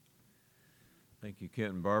Thank you,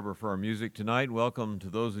 Kent and Barbara, for our music tonight. Welcome to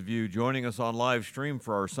those of you joining us on live stream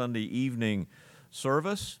for our Sunday evening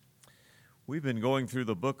service. We've been going through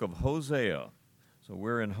the book of Hosea. So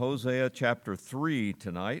we're in Hosea chapter 3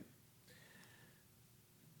 tonight.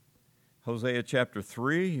 Hosea chapter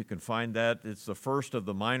 3, you can find that. It's the first of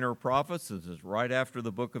the minor prophets. This is right after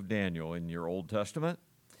the book of Daniel in your Old Testament.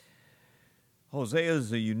 Hosea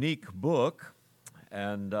is a unique book.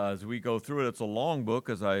 And as we go through it, it's a long book,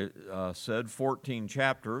 as I said, 14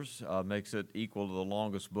 chapters, makes it equal to the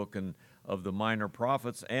longest book of the minor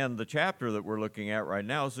prophets. And the chapter that we're looking at right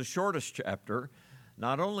now is the shortest chapter,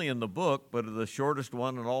 not only in the book, but the shortest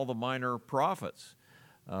one in all the minor prophets.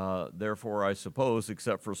 Therefore, I suppose,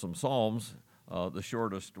 except for some Psalms, the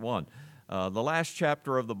shortest one. The last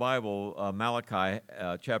chapter of the Bible, Malachi,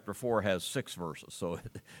 chapter 4, has 6 verses, so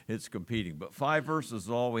it's competing. But 5 verses is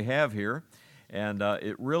all we have here. And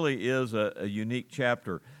it really is a unique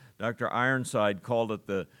chapter. Dr. Ironside called it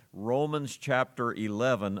the Romans chapter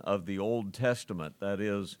 11 of the Old Testament. That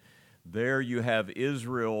is, there you have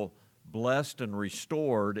Israel blessed and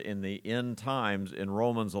restored in the end times in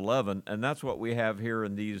Romans 11, and that's what we have here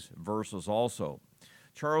in these verses also.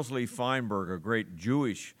 Charles Lee Feinberg, a great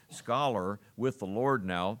Jewish scholar with the Lord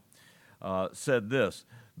now, said this: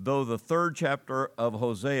 though the 3rd chapter of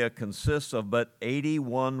Hosea consists of but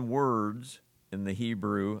 81 words in the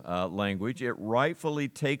Hebrew language, it rightfully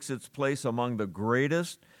takes its place among the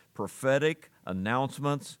greatest prophetic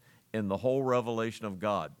announcements in the whole revelation of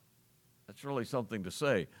God. That's really something to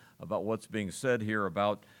say about what's being said here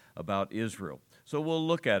about Israel. So we'll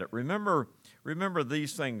look at it. Remember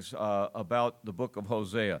these things about the book of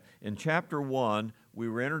Hosea. In chapter 1, we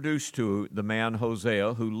were introduced to the man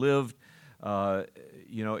Hosea, who lived in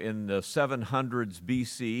the 700s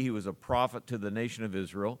BC. He was a prophet to the nation of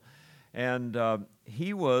Israel. And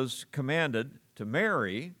he was commanded to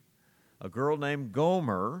marry a girl named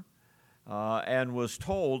Gomer and was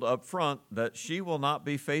told up front that she will not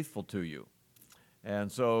be faithful to you.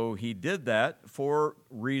 And so he did that for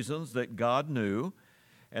reasons that God knew.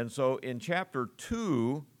 And so in chapter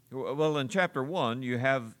 2, in chapter 1, you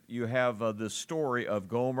have this story of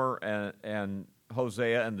Gomer and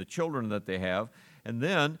Hosea and the children that they have. And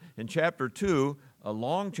then in chapter 2, a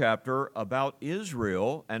long chapter about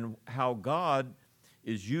Israel and how God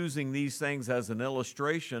is using these things as an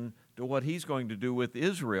illustration to what he's going to do with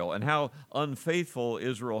Israel and how unfaithful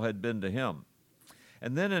Israel had been to him.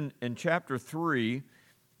 And then in chapter 3,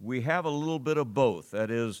 we have a little bit of both.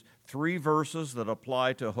 That is, 3 verses that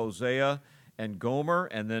apply to Hosea and Gomer,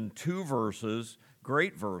 and then 2 verses,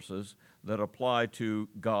 great verses, that apply to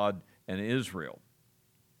God and Israel.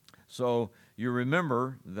 So you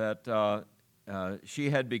remember that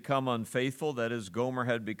she had become unfaithful, that is, Gomer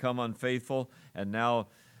had become unfaithful, and now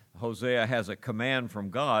Hosea has a command from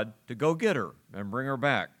God to go get her and bring her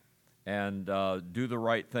back and do the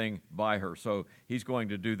right thing by her. So he's going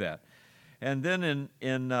to do that. And then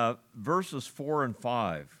in verses 4 and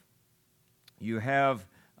 5, you have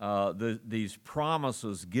these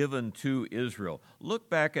promises given to Israel. Look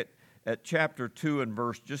back at chapter 2 and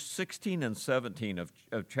verse just 16 and 17 of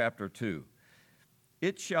chapter 2.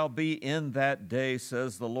 It shall be in that day,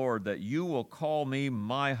 says the Lord, that you will call me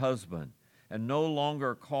my husband, and no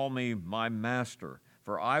longer call me my master.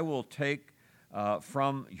 For I will take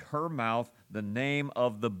from her mouth the name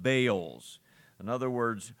of the Baals. In other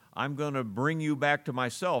words, I'm going to bring you back to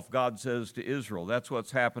myself, God says to Israel. That's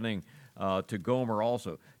what's happening to Gomer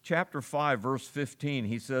also. Chapter 5, verse 15,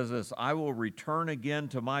 he says this: I will return again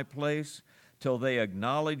to my place till they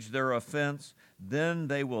acknowledge their offense. Then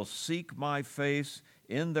they will seek my face.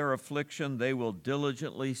 In their affliction, they will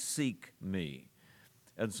diligently seek me.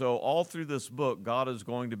 And so all through this book, God is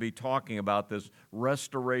going to be talking about this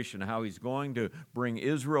restoration, how he's going to bring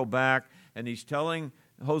Israel back. And he's telling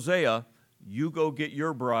Hosea, you go get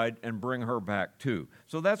your bride and bring her back too.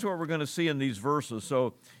 So that's what we're going to see in these verses.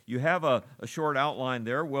 So you have a short outline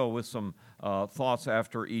there, with some thoughts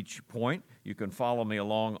after each point. You can follow me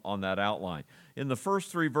along on that outline. In the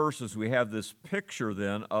first 3 verses, we have this picture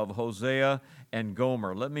then of Hosea and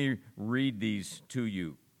Gomer. Let me read these to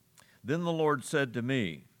you. Then the Lord said to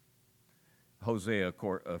me, Hosea,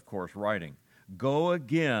 of course, writing, go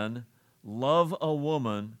again, love a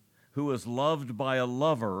woman who is loved by a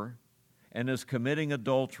lover and is committing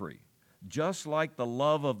adultery, just like the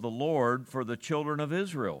love of the Lord for the children of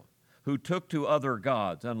Israel, who took to other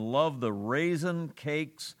gods and loved the raisin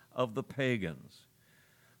cakes of the pagans.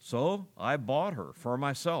 So I bought her for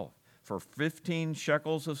myself for 15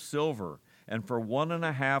 shekels of silver and for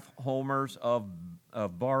 1.5 homers of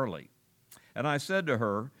barley. And I said to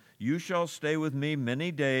her, you shall stay with me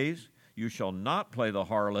many days. You shall not play the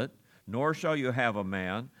harlot, nor shall you have a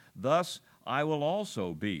man. Thus I will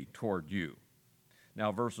also be toward you.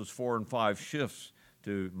 Now verses 4 and 5 shifts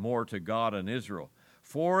more to God and Israel.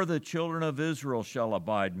 For the children of Israel shall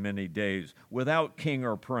abide many days, without king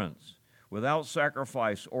or prince, without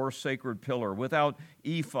sacrifice or sacred pillar, without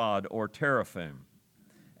ephod or teraphim.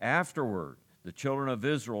 Afterward, the children of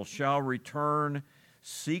Israel shall return,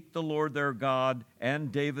 seek the Lord their God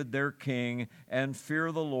and David their king, and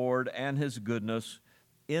fear the Lord and his goodness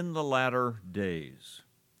in the latter days.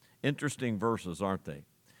 Interesting verses, aren't they?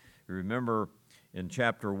 You remember in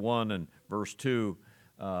chapter 1 and verse 2,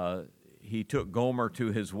 he took Gomer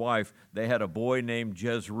to his wife. They had a boy named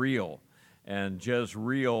Jezreel, and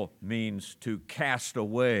Jezreel means to cast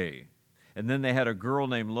away. And then they had a girl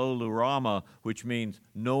named Lo-Lurama, which means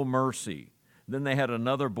no mercy. Then they had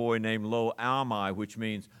another boy named Lo-Ammi, which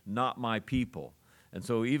means not my people. And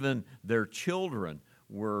so even their children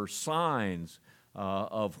were signs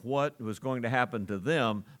of what was going to happen to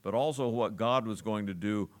them, but also what God was going to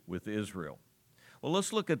do with Israel. Well,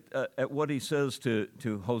 let's look at what he says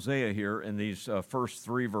to Hosea here in these first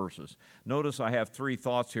three verses. Notice I have three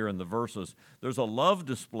thoughts here in the verses. There's a love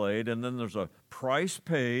displayed, and then there's a price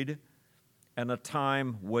paid and a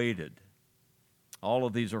time waited. All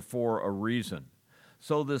of these are for a reason.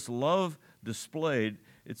 So this love displayed,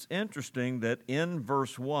 it's interesting that in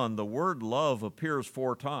verse 1, the word love appears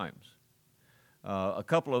 4 times. A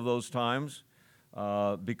couple of those times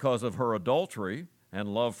because of her adultery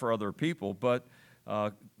and love for other people, but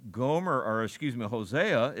Hosea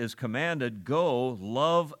is commanded, go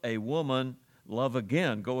love a woman, love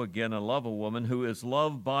again, go again and love a woman who is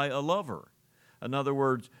loved by a lover. In other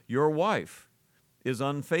words, your wife is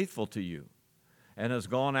unfaithful to you and has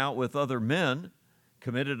gone out with other men,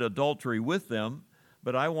 committed adultery with them,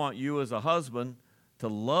 but I want you as a husband to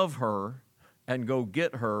love her and go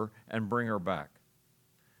get her and bring her back.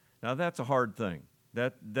 Now that's a hard thing.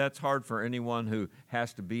 That's hard for anyone who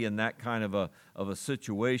has to be in that kind of a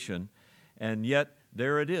situation, and yet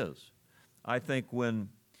there it is. I think when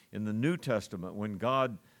in the New Testament, when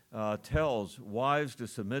God tells wives to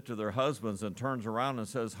submit to their husbands and turns around and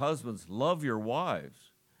says, husbands, love your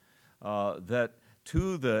wives, that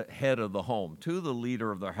to the head of the home, to the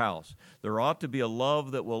leader of their house, there ought to be a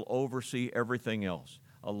love that will oversee everything else,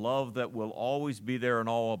 a love that will always be there and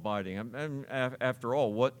all abiding. And after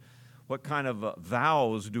all, what kind of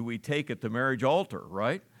vows do we take at the marriage altar,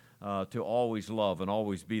 right? To always love and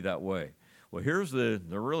always be that way. Well, here's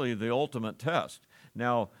really the ultimate test.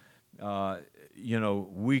 Now,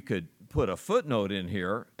 we could put a footnote in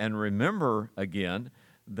here and remember again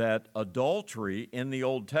that adultery in the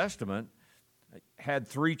Old Testament had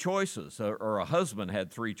 3 choices, or a husband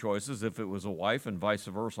had 3 choices if it was a wife, and vice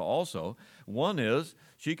versa also. One is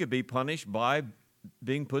she could be punished by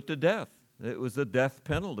being put to death. It was the death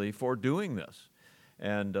penalty for doing this.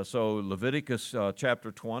 And so Leviticus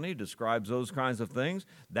chapter 20 describes those kinds of things.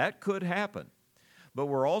 That could happen. But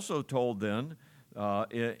we're also told then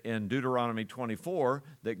in Deuteronomy 24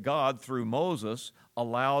 that God, through Moses,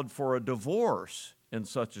 allowed for a divorce in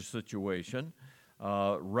such a situation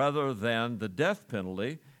rather than the death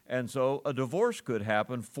penalty. And so a divorce could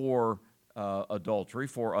happen for adultery,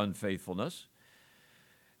 for unfaithfulness.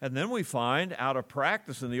 And then we find out of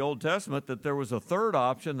practice in the Old Testament that there was a third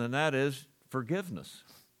option, and that is forgiveness.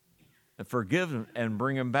 And forgive and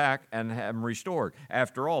bring him back and have him restored.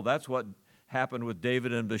 After all, that's what happened with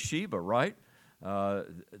David and Bathsheba, right?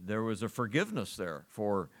 There was a forgiveness there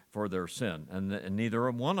for their sin, and neither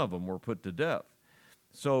one of them were put to death.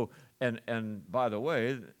 So, and by the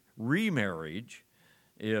way, remarriage,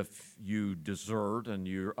 if you desert and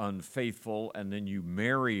you're unfaithful and then you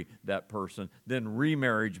marry that person, then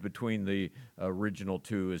remarriage between the original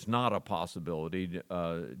two is not a possibility.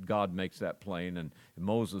 God makes that plain, and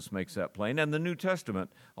Moses makes that plain, and the New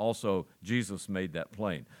Testament also, Jesus made that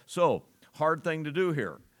plain. So, hard thing to do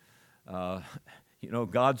here.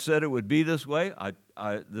 God said it would be this way.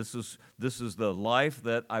 This is the life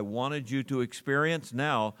that I wanted you to experience.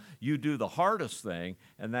 Now you do the hardest thing,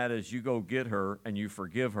 and that is you go get her and you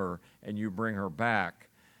forgive her and you bring her back.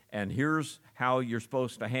 And here's how you're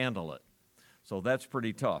supposed to handle it. So that's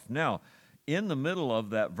pretty tough. Now, in the middle of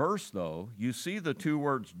that verse, though, you see the 2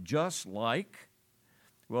 words "just like."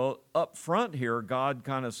 Well, up front here, God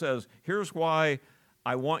kind of says, here's why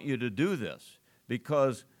I want you to do this.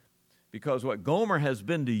 Because what Gomer has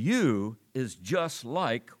been to you is just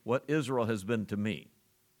like what Israel has been to me.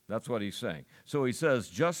 That's what he's saying. So he says,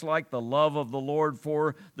 just like the love of the Lord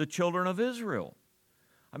for the children of Israel.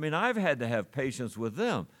 I mean, I've had to have patience with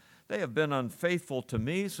them. They have been unfaithful to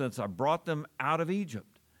me since I brought them out of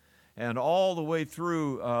Egypt. and all the way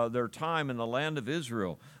through their time in the land of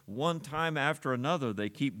Israel. One time after another, they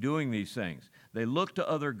keep doing these things. They look to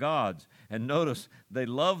other gods, and notice they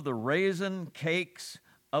love the raisin cakes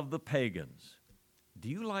of the pagans. Do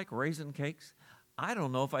you like raisin cakes? I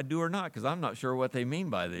don't know if I do or not, because I'm not sure what they mean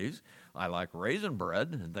by these. I like raisin bread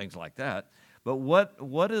and things like that. But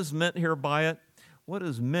what is meant here by it? What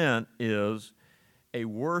is meant is a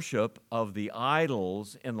worship of the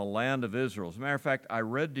idols in the land of Israel. As a matter of fact, I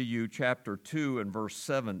read to you chapter 2 and verse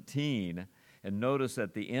 17, and notice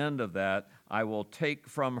at the end of that, I will take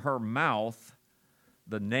from her mouth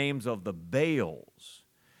the names of the Baals.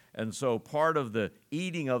 And so part of the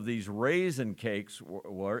eating of these raisin cakes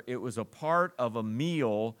it was a part of a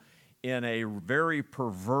meal in a very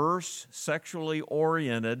perverse, sexually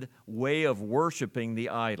oriented way of worshiping the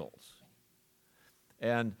idols.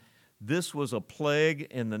 And this was a plague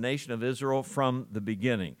in the nation of Israel from the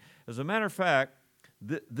beginning. As a matter of fact,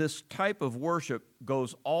 this type of worship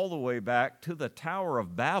goes all the way back to the Tower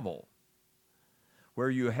of Babel, where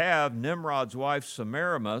you have Nimrod's wife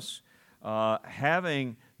Semiramis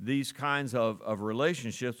having these kinds of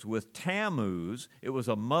relationships with Tammuz. It was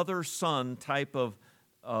a mother-son type of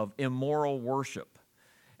immoral worship.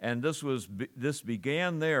 And this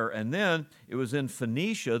began there. And then it was in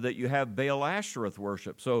Phoenicia that you have Baal-Ashereth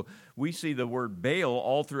worship. So we see the word Baal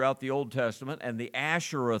all throughout the Old Testament, and the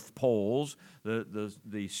Ashereth poles,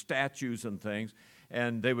 the statues and things.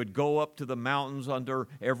 And they would go up to the mountains under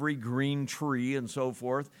every green tree and so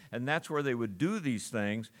forth. And that's where they would do these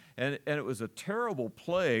things. And it was a terrible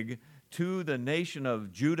plague to the nation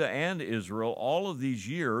of Judah and Israel all of these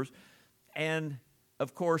years. And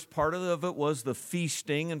of course, part of it was the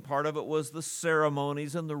feasting, and part of it was the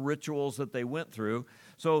ceremonies and the rituals that they went through.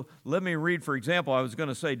 So let me read, for example, I was going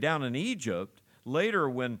to say down in Egypt, later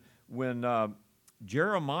when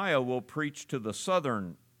Jeremiah will preach to the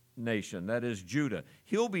southern nation, that is Judah,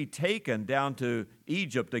 he'll be taken down to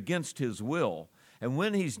Egypt against his will. And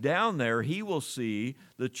when he's down there, he will see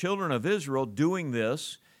the children of Israel doing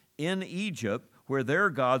this in Egypt, where their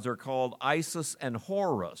gods are called Isis and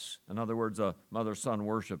Horus. In other words, a mother-son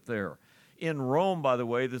worship there. In Rome, by the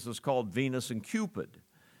way, this is called Venus and Cupid.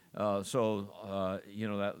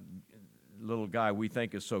 That little guy we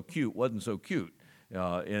think is so cute wasn't so cute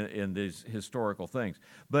in these historical things.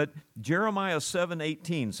 But Jeremiah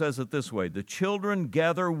 7:18 says it this way: the children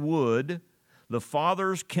gather wood, the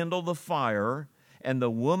fathers kindle the fire, and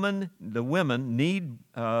the women knead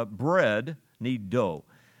bread, knead dough,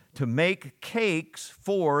 to make cakes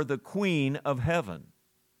for the Queen of Heaven.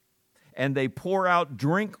 And they pour out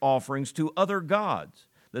drink offerings to other gods,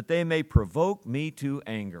 that they may provoke me to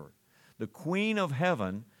anger. The Queen of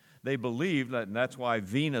Heaven, they believe, that, and that's why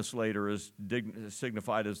Venus later is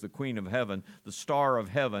signified as the Queen of Heaven, the star of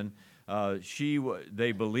heaven.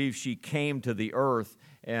 They believe she came to the earth,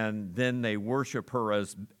 and then they worship her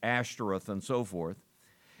as Ashtoreth and so forth.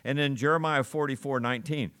 And in Jeremiah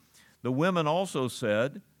 44:19, the women also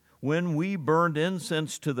said, when we burned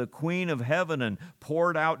incense to the Queen of Heaven and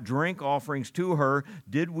poured out drink offerings to her,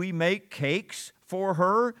 did we make cakes for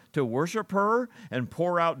her to worship her and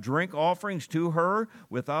pour out drink offerings to her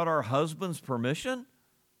without our husband's permission?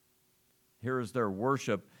 Here is their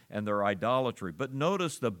worship and their idolatry. But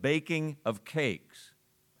notice the baking of cakes.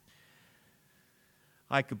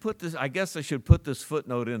 I guess I should put this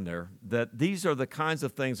footnote in there, that these are the kinds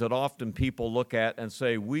of things that often people look at and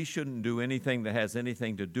say, we shouldn't do anything that has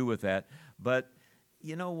anything to do with that. But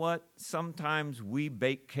you know what? Sometimes we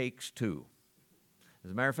bake cakes too.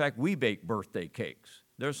 As a matter of fact, we bake birthday cakes.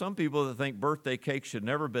 There are some people that think birthday cakes should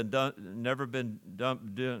never been done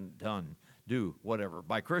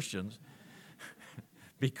by Christians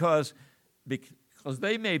because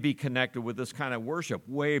they may be connected with this kind of worship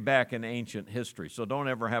way back in ancient history. So don't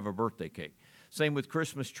ever have a birthday cake. Same with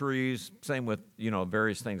Christmas trees, same with,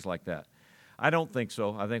 various things like that. I don't think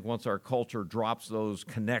so. I think once our culture drops those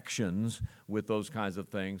connections with those kinds of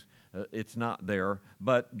things, it's not there.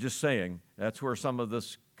 But just saying, that's where some of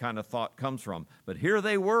this kind of thought comes from. But here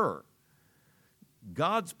they were,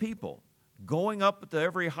 God's people, going up to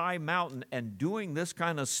every high mountain and doing this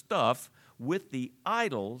kind of stuff with the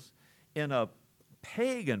idols in a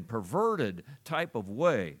pagan, perverted type of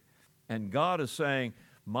way. And God is saying,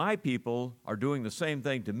 my people are doing the same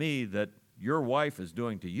thing to me that your wife is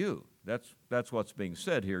doing to you. That's what's being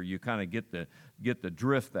said here. You kind of get the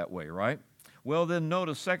drift that way, right? Well, then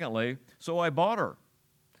notice, secondly, so I bought her.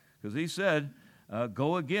 Because he said,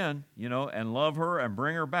 go again, and love her and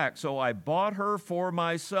bring her back. So I bought her for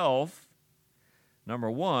myself,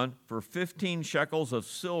 number one, for 15 shekels of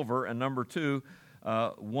silver, and number two,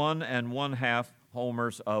 1 1/2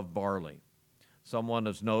 homers of barley. someone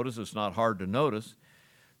has noticed, it's not hard to notice,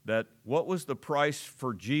 that what was the price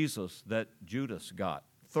for Jesus that Judas got?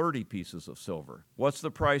 30 pieces of silver. What's the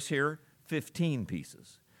price here? 15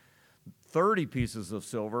 pieces. 30 pieces of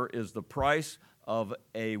silver is the price of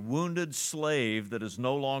a wounded slave that is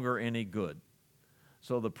no longer any good.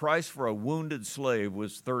 So the price for a wounded slave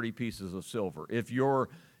was 30 pieces of silver. If your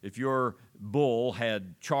bull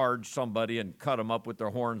had charged somebody and cut them up with their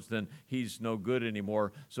horns, then he's no good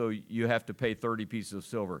anymore, so you have to pay 30 pieces of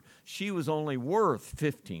silver. She was only worth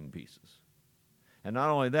 15 pieces. And not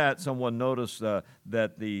only that, someone noticed that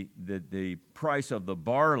the price of the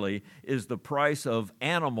barley is the price of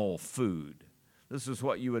animal food. This is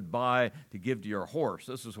what you would buy to give to your horse.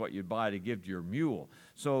 This is what you'd buy to give to your mule.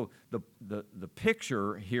 So the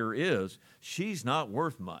picture here is she's not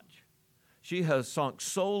worth much. She has sunk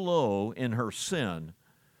so low in her sin,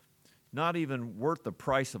 not even worth the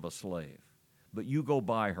price of a slave. But you go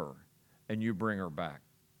buy her and you bring her back.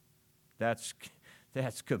 That's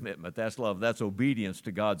commitment. That's love. That's obedience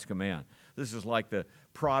to God's command. This is like the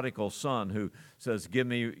prodigal son who says, give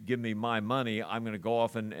me my money. I'm going to go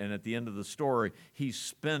off, and at the end of the story, he's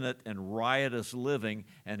spent it in riotous living,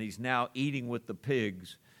 and he's now eating with the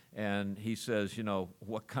pigs. And he says,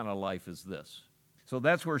 what kind of life is this? So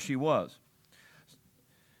that's where she was.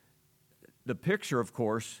 The picture, of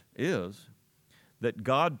course, is that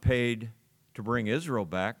God paid to bring Israel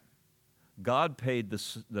back. God paid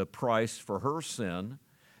the price for her sin.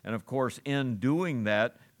 And, of course, in doing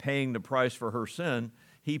that, paying the price for her sin,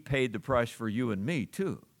 he paid the price for you and me,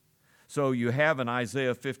 too. So you have in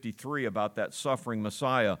Isaiah 53 about that suffering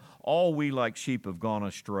Messiah, all we like sheep have gone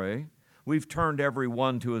astray. We've turned every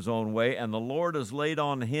one to his own way, and the Lord has laid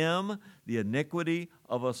on him the iniquity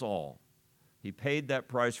of us all. He paid that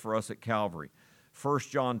price for us at Calvary. 1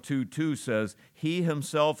 John 2:2 says, he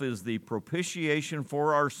himself is the propitiation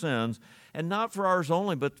for our sins, and not for ours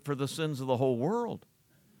only, but for the sins of the whole world.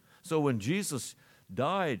 So when Jesus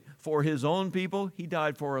died for his own people, he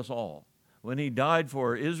died for us all. When he died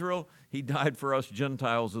for Israel, he died for us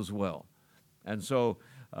Gentiles as well. And so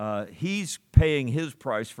he's paying his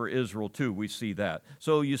price for Israel too. We see that.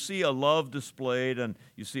 So you see a love displayed, and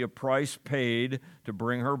you see a price paid to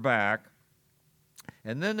bring her back.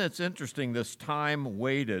 And then it's interesting, this time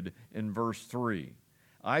waited in verse 3.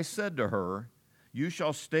 I said to her, you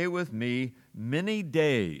shall stay with me many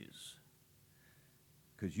days.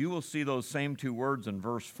 Because you will see those same two words in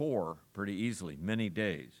verse 4 pretty easily, many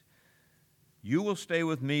days. You will stay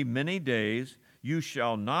with me many days. You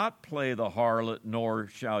shall not play the harlot, nor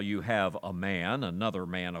shall you have a man, another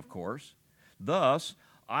man, of course. Thus,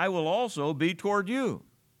 I will also be toward you.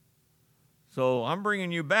 So I'm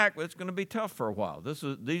bringing you back, but it's going to be tough for a while.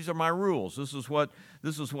 These are my rules. This is what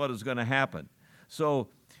is going to happen. So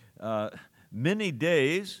many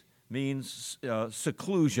days means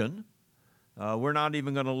seclusion. We're not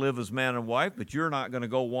even going to live as man and wife, but you're not going to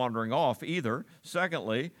go wandering off either.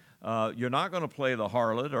 Secondly, you're not going to play the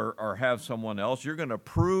harlot or have someone else. You're going to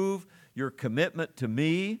prove your commitment to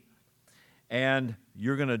me, and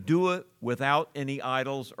you're going to do it without any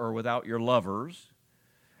idols or without your lovers.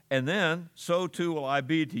 And then, so too will I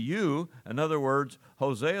be to you. In other words,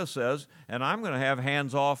 Hosea says, and I'm going to have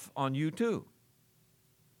hands off on you too.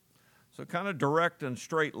 So kind of direct and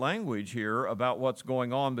straight language here about what's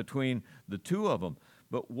going on between the two of them.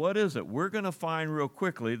 But what is it? We're going to find real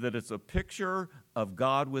quickly that it's a picture of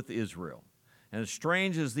God with Israel. And as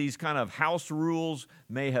strange as these kind of house rules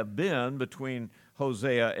may have been between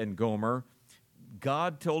Hosea and Gomer,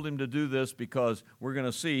 God told him to do this because we're going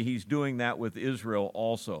to see he's doing that with Israel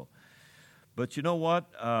also. But you know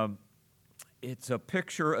what? It's a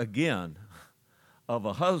picture, again, of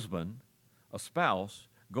a husband, a spouse,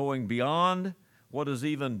 going beyond what is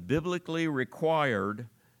even biblically required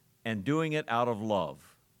and doing it out of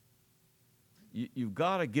love. You've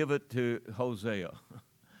got to give it to Hosea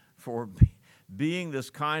for being this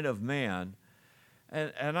kind of man.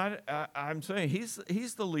 And I'm saying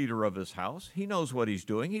he's the leader of his house. He knows what he's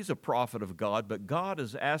doing. He's a prophet of God, but God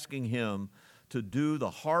is asking him to do the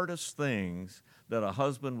hardest things that a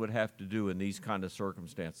husband would have to do in these kind of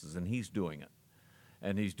circumstances, and he's doing it.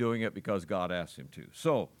 And he's doing it because God asked him to.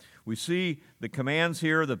 So we see the commands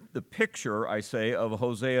here, the picture, I say, of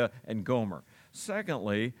Hosea and Gomer.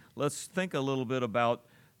 Secondly, let's think a little bit about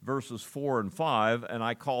verses 4 and 5, and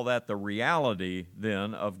I call that the reality,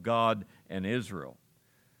 then, of God and Israel.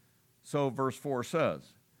 So verse 4 says,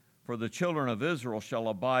 for the children of Israel shall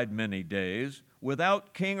abide many days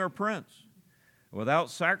without king or prince, without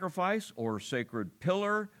sacrifice or sacred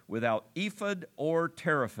pillar, without ephod or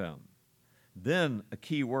teraphim. Then a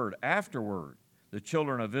key word, afterward, the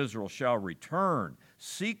children of Israel shall return,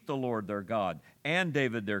 seek the Lord their God, and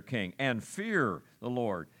David their king, and fear the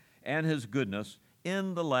Lord and his goodness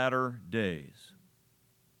in the latter days.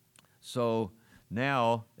 So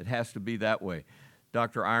now it has to be that way.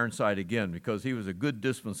 Dr. Ironside, again, because he was a good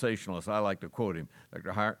dispensationalist, I like to quote him.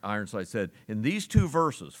 Dr. Ironside said, in these two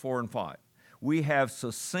verses, 4 and 5, we have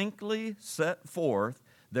succinctly set forth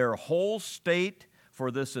their whole state for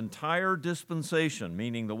this entire dispensation,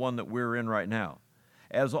 meaning the one that we're in right now,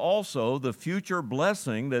 as also the future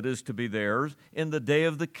blessing that is to be theirs in the day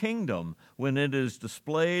of the kingdom, when it is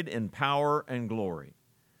displayed in power and glory.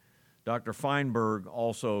 Dr. Feinberg,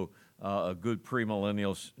 also a good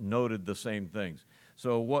premillennialist, noted the same things.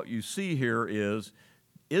 So what you see here is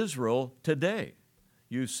Israel today.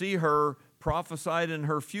 You see her prophesied in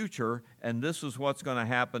her future, and this is what's going to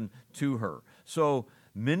happen to her. So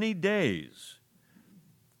many days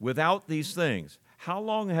without these things. How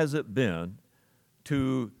long has it been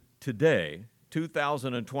to today,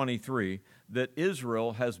 2023, that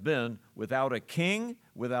Israel has been without a king,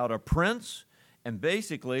 without a prince, and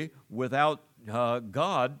basically without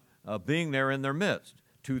God being there in their midst?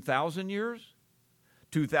 2,000 years?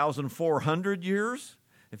 2,400 years?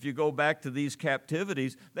 If you go back to these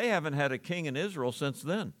captivities, they haven't had a king in Israel since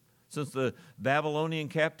then, since the Babylonian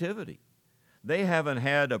captivity. They haven't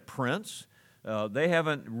had a prince. They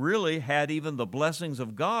haven't really had even the blessings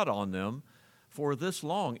of God on them for this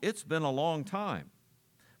long. It's been a long time,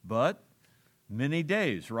 but many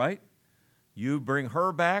days, right? You bring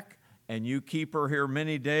her back and you keep her here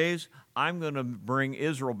many days. I'm going to bring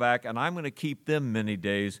Israel back, and I'm going to keep them many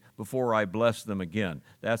days before I bless them again.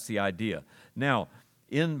 That's the idea. Now,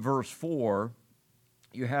 in verse 4,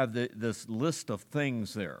 you have this list of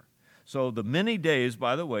things there. So the many days,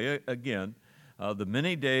 by the way, again, the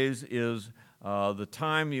many days is the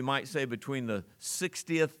time, you might say, between the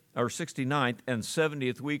 60th or 69th and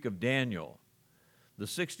 70th week of Daniel. The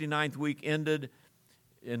 69th week ended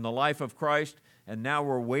in the life of Christ, and now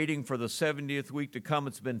we're waiting for the 70th week to come.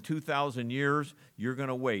 It's been 2,000 years. You're going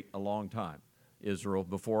to wait a long time, Israel,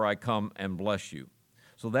 before I come and bless you.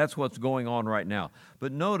 So that's what's going on right now.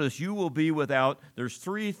 But notice, you will be without, there's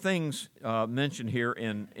three things mentioned here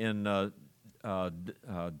in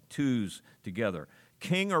twos together.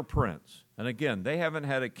 King or prince. And again, they haven't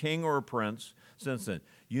had a king or a prince since then.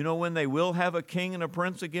 You know when they will have a king and a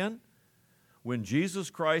prince again? When Jesus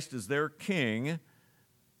Christ is their king,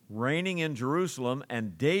 reigning in Jerusalem,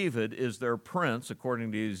 and David is their prince,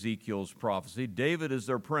 according to Ezekiel's prophecy. David is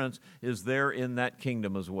their prince, is there in that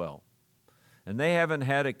kingdom as well. And they haven't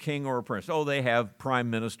had a king or a prince. Oh, they have prime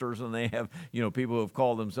ministers, and they have, people who have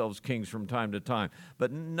called themselves kings from time to time,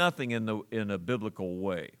 but nothing in a biblical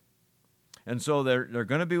way. And so they're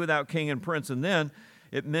going to be without king and prince. And then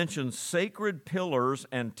it mentions sacred pillars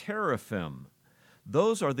and teraphim.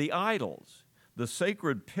 Those are the idols. The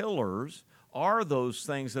sacred pillars are those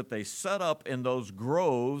things that they set up in those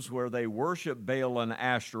groves where they worship Baal and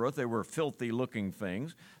Ashtoreth. They were filthy-looking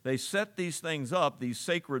things. They set these things up, these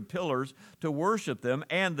sacred pillars, to worship them.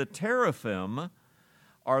 And the teraphim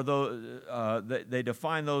are they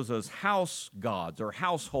define those as house gods or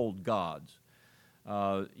household gods.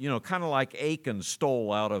 Kind of like Achan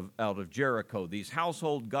stole out of Jericho. These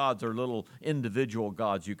household gods are little individual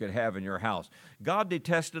gods you could have in your house. God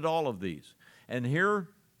detested all of these. And here,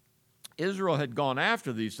 Israel had gone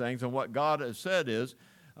after these things, and what God has said is,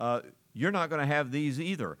 you're not going to have these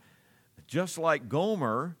either. Just like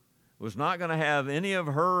Gomer was not going to have any of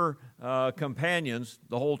her companions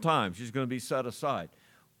the whole time. She's going to be set aside.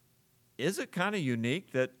 Is it kind of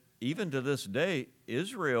unique that even to this day,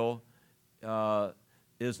 Israel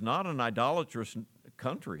is not an idolatrous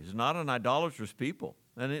country, is not an idolatrous people.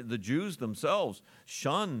 And the Jews themselves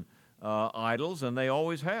shun idols, and they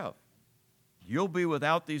always have. You'll be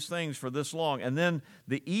without these things for this long. And then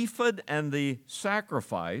the ephod and the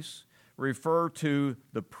sacrifice refer to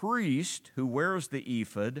the priest who wears the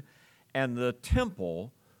ephod and the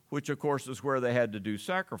temple, which of course is where they had to do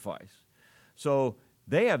sacrifice. So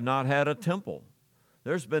they have not had a temple.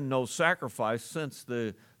 There's been no sacrifice since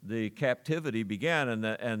the captivity began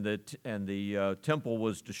and the temple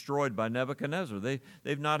was destroyed by Nebuchadnezzar.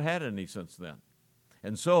 They've not had any since then.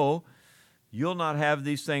 And so you'll not have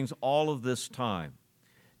these things all of this time.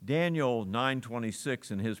 Daniel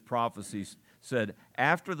 9:26 in his prophecies said,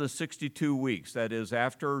 after the 62 weeks, that is,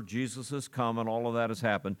 after Jesus has come and all of that has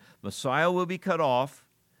happened, Messiah will be cut off,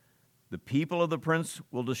 the people of the prince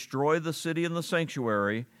will destroy the city and the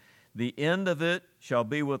sanctuary, the end of it shall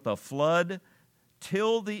be with a flood,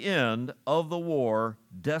 till the end of the war,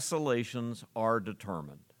 desolations are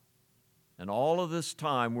determined. And all of this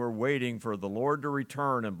time we're waiting for the Lord to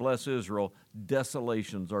return and bless Israel.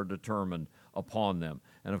 Desolations are determined upon them.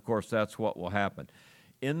 And of course, that's what will happen.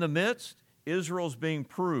 In the midst, Israel's being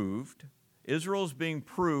proved. Israel's being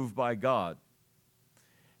proved by God.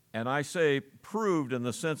 And I say proved in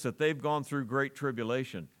the sense that they've gone through great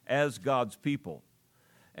tribulation as God's people.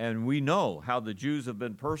 And we know how the Jews have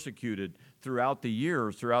been persecuted throughout the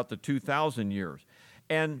years, throughout the 2,000 years.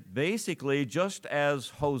 And basically, just as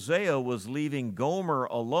Hosea was leaving Gomer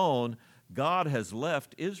alone, God has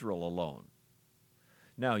left Israel alone.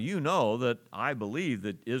 Now, you know that I believe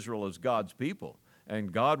that Israel is God's people,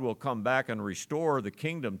 and God will come back and restore the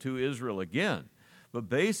kingdom to Israel again. But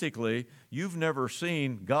basically, you've never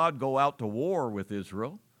seen God go out to war with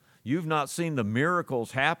Israel. You've not seen the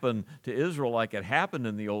miracles happen to Israel like it happened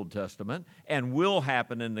in the Old Testament and will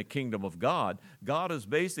happen in the kingdom of God. God has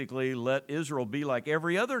basically let Israel be like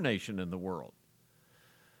every other nation in the world.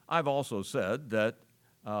 I've also said that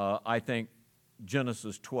I think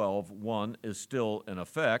Genesis 12:1 is still in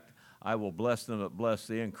effect. I will bless them that bless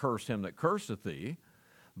thee and curse him that curseth thee.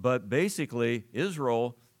 But basically,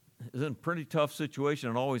 Israel is in a pretty tough situation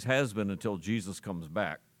and always has been until Jesus comes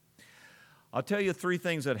back. I'll tell you three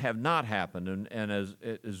things that have not happened, and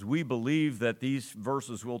as we believe that these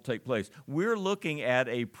verses will take place, we're looking at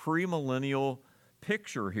a premillennial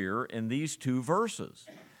picture here in these two verses.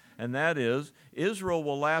 And that is, Israel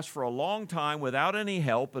will last for a long time without any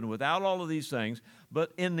help and without all of these things,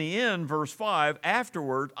 but in the end, verse 5,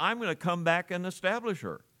 afterward, I'm going to come back and establish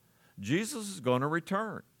her. Jesus is going to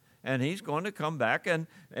return, and he's going to come back and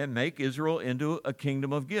make Israel into a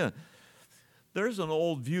kingdom again. There's an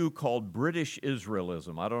old view called British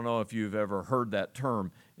Israelism. I don't know if you've ever heard that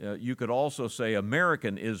term. You could also say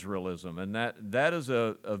American Israelism, and that is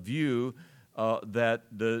a view that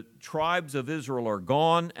the tribes of Israel are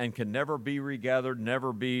gone and can never be regathered,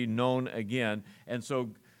 never be known again. And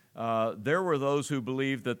so there were those who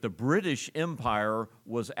believed that the British Empire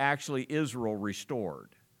was actually Israel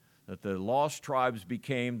restored, that the lost tribes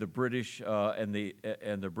became the British and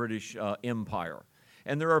the British Empire.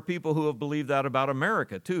 And there are people who have believed that about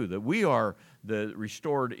America, too, that we are the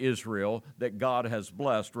restored Israel that God has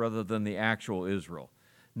blessed rather than the actual Israel.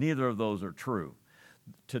 Neither of those are true.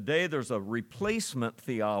 Today there's a replacement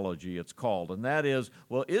theology, it's called, and that is,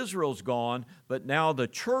 well, Israel's gone, but now the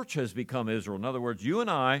church has become Israel. In other words, you and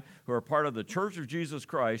I, who are part of the Church of Jesus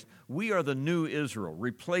Christ, we are the new Israel.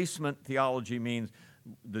 Replacement theology means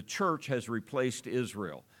the church has replaced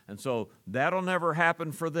Israel. And so that'll never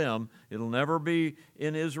happen for them. It'll never be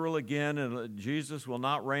in Israel again, and Jesus will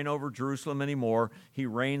not reign over Jerusalem anymore. He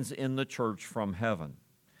reigns in the church from heaven.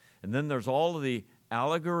 And then there's all of the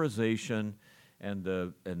allegorization and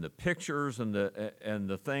the pictures and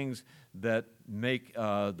the things that make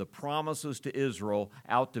the promises to Israel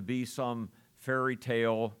out to be some fairy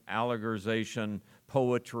tale, allegorization,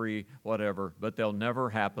 poetry, whatever, but they'll never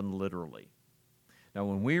happen literally. Now,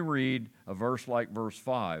 when we read a verse like verse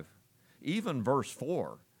 5, even verse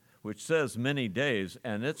 4, which says many days,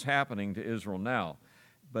 and it's happening to Israel now,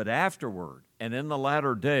 but afterward and in the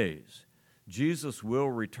latter days, Jesus will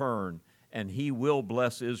return and he will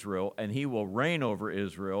bless Israel and he will reign over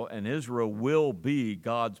Israel and Israel will be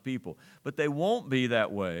God's people. But they won't be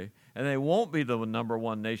that way and they won't be the number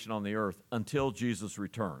one nation on the earth until Jesus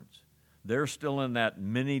returns. They're still in that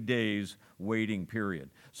many days waiting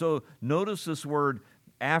period. So notice this word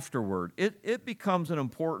afterward. It becomes an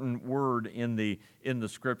important word in the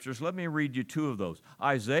scriptures. Let me read you two of those.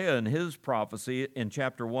 Isaiah in his prophecy in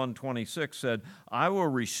chapter 1:26 said, I will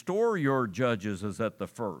restore your judges as at the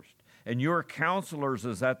first, and your counselors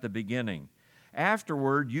as at the beginning.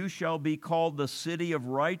 Afterward you shall be called the city of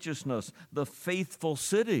righteousness, the faithful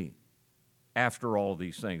city. After all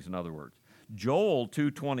these things, in other words. Joel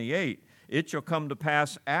 2:28, it shall come to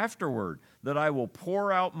pass afterward that I will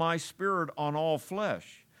pour out my spirit on all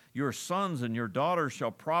flesh. Your sons and your daughters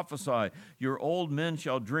shall prophesy. Your old men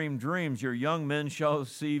shall dream dreams. Your young men shall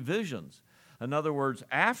see visions. In other words,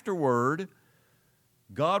 afterward,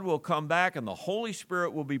 God will come back and the Holy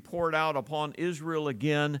Spirit will be poured out upon Israel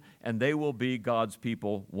again, and they will be God's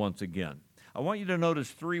people once again. I want you to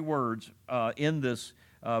notice three words in this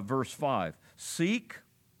verse 5. Seek,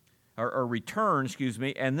 or return,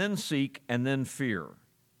 and then seek, and then fear.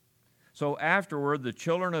 So afterward, the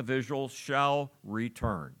children of Israel shall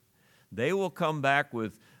return. They will come back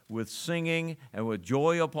with singing and with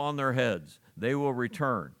joy upon their heads. They will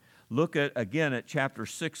return. Look again at chapter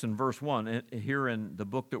 6 and verse 1 here in the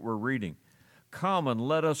book that we're reading. Come and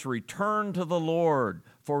let us return to the Lord,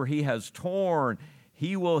 for he has torn.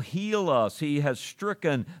 He will heal us. He has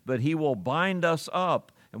stricken, but he will bind us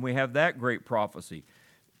up. And we have that great prophecy.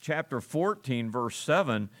 chapter 14, verse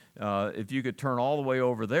 7, if you could turn all the way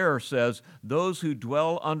over there, says, "Those who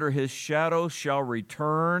dwell under his shadow shall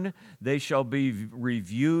return. They shall be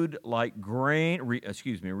revived like grain,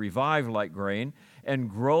 and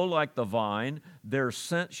grow like the vine. Their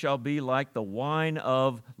scent shall be like the wine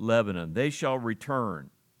of Lebanon. They shall return."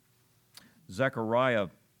 Zechariah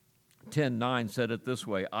 10:9 said it this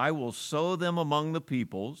way, "I will sow them among the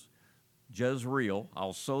peoples," Jezreel,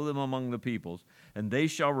 "I'll sow them among the peoples, and they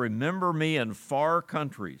shall remember me in far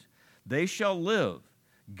countries. They shall live,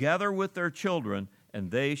 gather with their children, and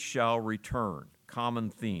they shall return." Common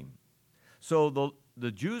theme. So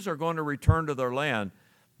the Jews are going to return to their land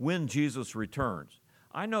when Jesus returns.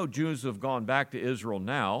 I know Jews have gone back to Israel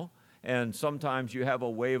now, and sometimes you have a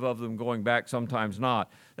wave of them going back, sometimes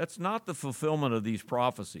not. That's not the fulfillment of these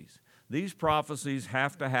prophecies. These prophecies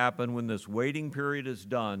have to happen when this waiting period is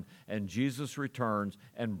done and Jesus returns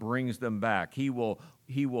and brings them back. He will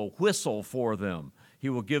whistle for them. He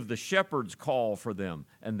will give the shepherd's call for them,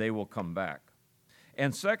 and they will come back.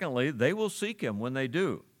 And secondly, they will seek him when they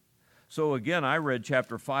do. So again, I read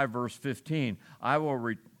chapter 5, verse 15. "I will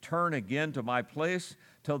return again to my place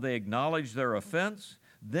till they acknowledge their offense.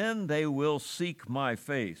 Then they will seek my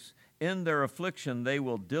face. In their affliction they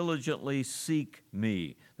will diligently seek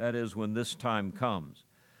me." That is, when this time comes.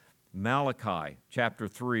 Malachi chapter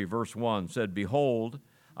 3, verse 1 said, "Behold,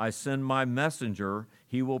 I send my messenger.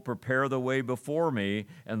 He will prepare the way before me,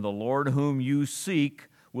 and the Lord whom you seek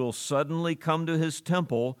will suddenly come to his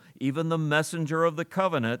temple, even the messenger of the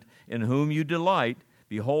covenant in whom you delight.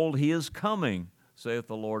 Behold, he is coming, saith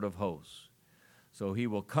the Lord of hosts." So he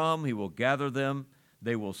will come, he will gather them,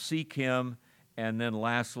 they will seek him, and then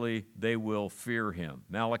lastly, they will fear him.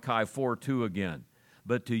 Malachi 4:2 again.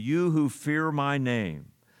 "But to you who fear my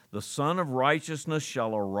name, the Son of Righteousness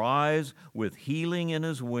shall arise with healing in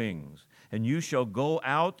his wings, and you shall go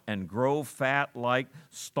out and grow fat like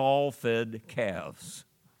stall-fed calves."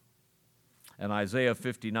 And Isaiah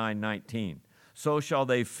 59:19. "So shall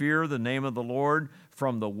they fear the name of the Lord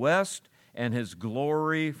from the west, and his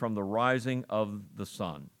glory from the rising of the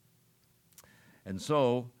sun." And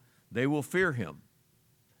so they will fear him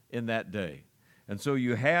in that day. And so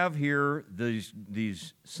you have here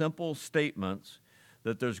these simple statements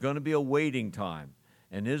that there's going to be a waiting time,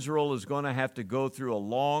 and Israel is going to have to go through a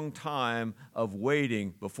long time of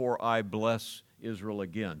waiting before I bless Israel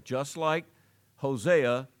again. Just like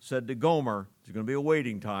Hosea said to Gomer, there's going to be a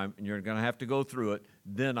waiting time, and you're going to have to go through it,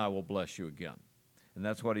 then I will bless you again. And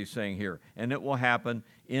that's what he's saying here. And it will happen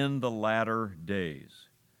in the latter days.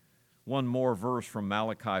 One more verse from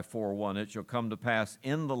Malachi 4:1. "It shall come to pass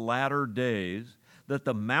in the latter days that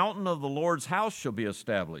the mountain of the Lord's house shall be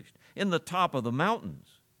established in the top of the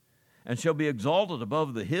mountains, and shall be exalted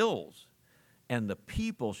above the hills, and the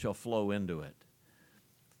people shall flow into it."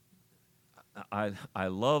 I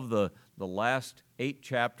love the last 8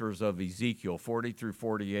 chapters of Ezekiel, 40 through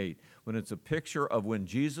 48, when it's a picture of when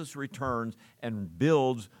Jesus returns and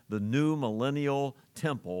builds the new millennial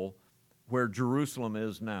temple where Jerusalem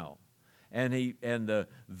is now. And the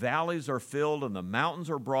valleys are filled, and the mountains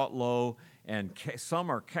are brought low, and some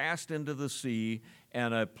are cast into the sea,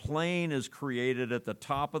 and a plain is created at the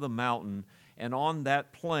top of the mountain, and on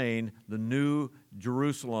that plain, the new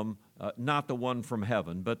Jerusalem, not the one from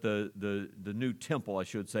heaven, but the new temple, I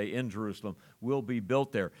should say, in Jerusalem, will be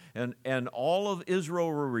built there. And all of Israel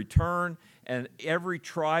will return, and every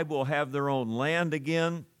tribe will have their own land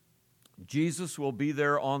again. Jesus will be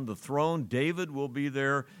there on the throne. David will be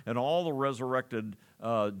there, and all the resurrected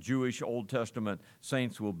Jewish Old Testament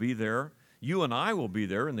saints will be there. You and I will be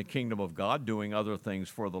there in the kingdom of God doing other things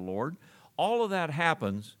for the Lord. All of that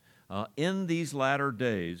happens in these latter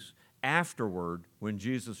days afterward when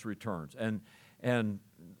Jesus returns. And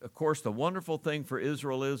of course, the wonderful thing for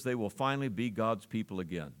Israel is they will finally be God's people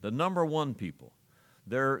again, the number one people.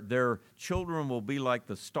 Their children will be like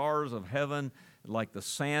the stars of heaven, like the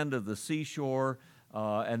sand of the seashore,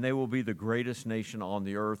 and they will be the greatest nation on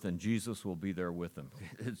the earth, and Jesus will be there with them.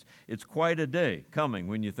 It's quite a day coming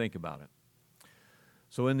when you think about it.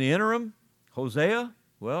 So in the interim, Hosea,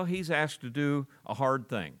 well, he's asked to do a hard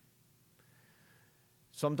thing.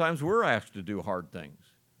 Sometimes we're asked to do hard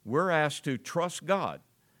things. We're asked to trust God,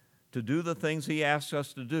 to do the things he asks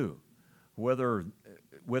us to do, whether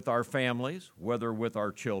with our families, whether with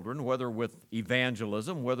our children, whether with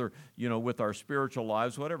evangelism, whether, with our spiritual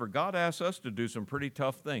lives, whatever. God asks us to do some pretty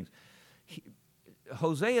tough things.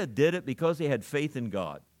 Hosea did it because he had faith in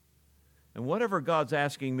God. And whatever God's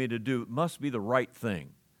asking me to do must be the right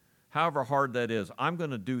thing. However hard that is, I'm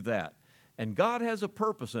going to do that. And God has a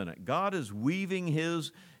purpose in it. God is weaving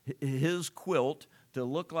his quilt to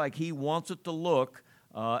look like he wants it to look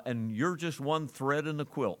and you're just one thread in the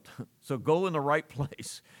quilt. So go in the right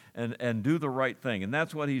place and do the right thing. And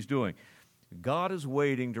that's what he's doing. God is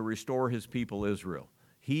waiting to restore his people Israel.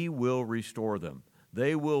 He will restore them.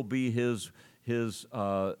 They will be his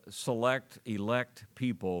select, elect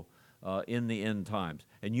people in the end times.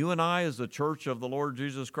 And you and I, as the church of the Lord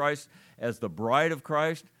Jesus Christ, as the bride of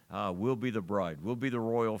Christ, we'll be the bride. We'll be the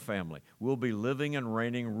royal family. We'll be living and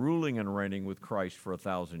reigning, ruling and reigning with Christ for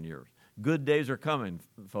 1,000 years. Good days are coming,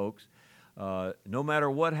 folks. No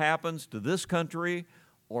matter what happens to this country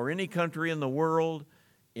or any country in the world,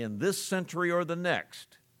 in this century or the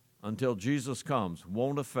next, until Jesus comes,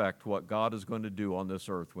 won't affect what God is going to do on this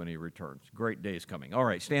earth when he returns. Great days coming. All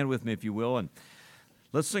right, stand with me if you will, and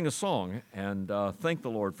let's sing a song and thank the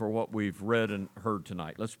Lord for what we've read and heard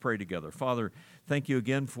tonight. Let's pray together. Father, thank you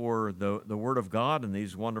again for the Word of God and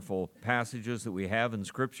these wonderful passages that we have in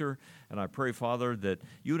Scripture. And I pray, Father, that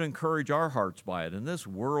you'd encourage our hearts by it. In this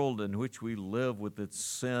world in which we live with its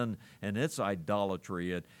sin and its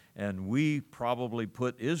idolatry, and we probably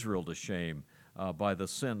put Israel to shame by the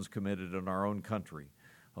sins committed in our own country.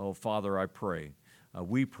 Oh, Father, I pray,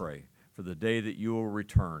 we pray for the day that you will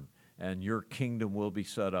return and your kingdom will be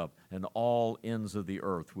set up, and all ends of the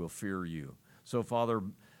earth will fear you. So, Father,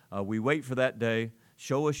 we wait for that day.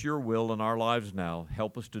 Show us your will in our lives now.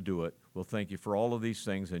 Help us to do it. We'll thank you for all of these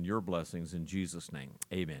things and your blessings in Jesus' name.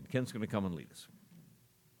 Amen. Ken's going to come and lead us.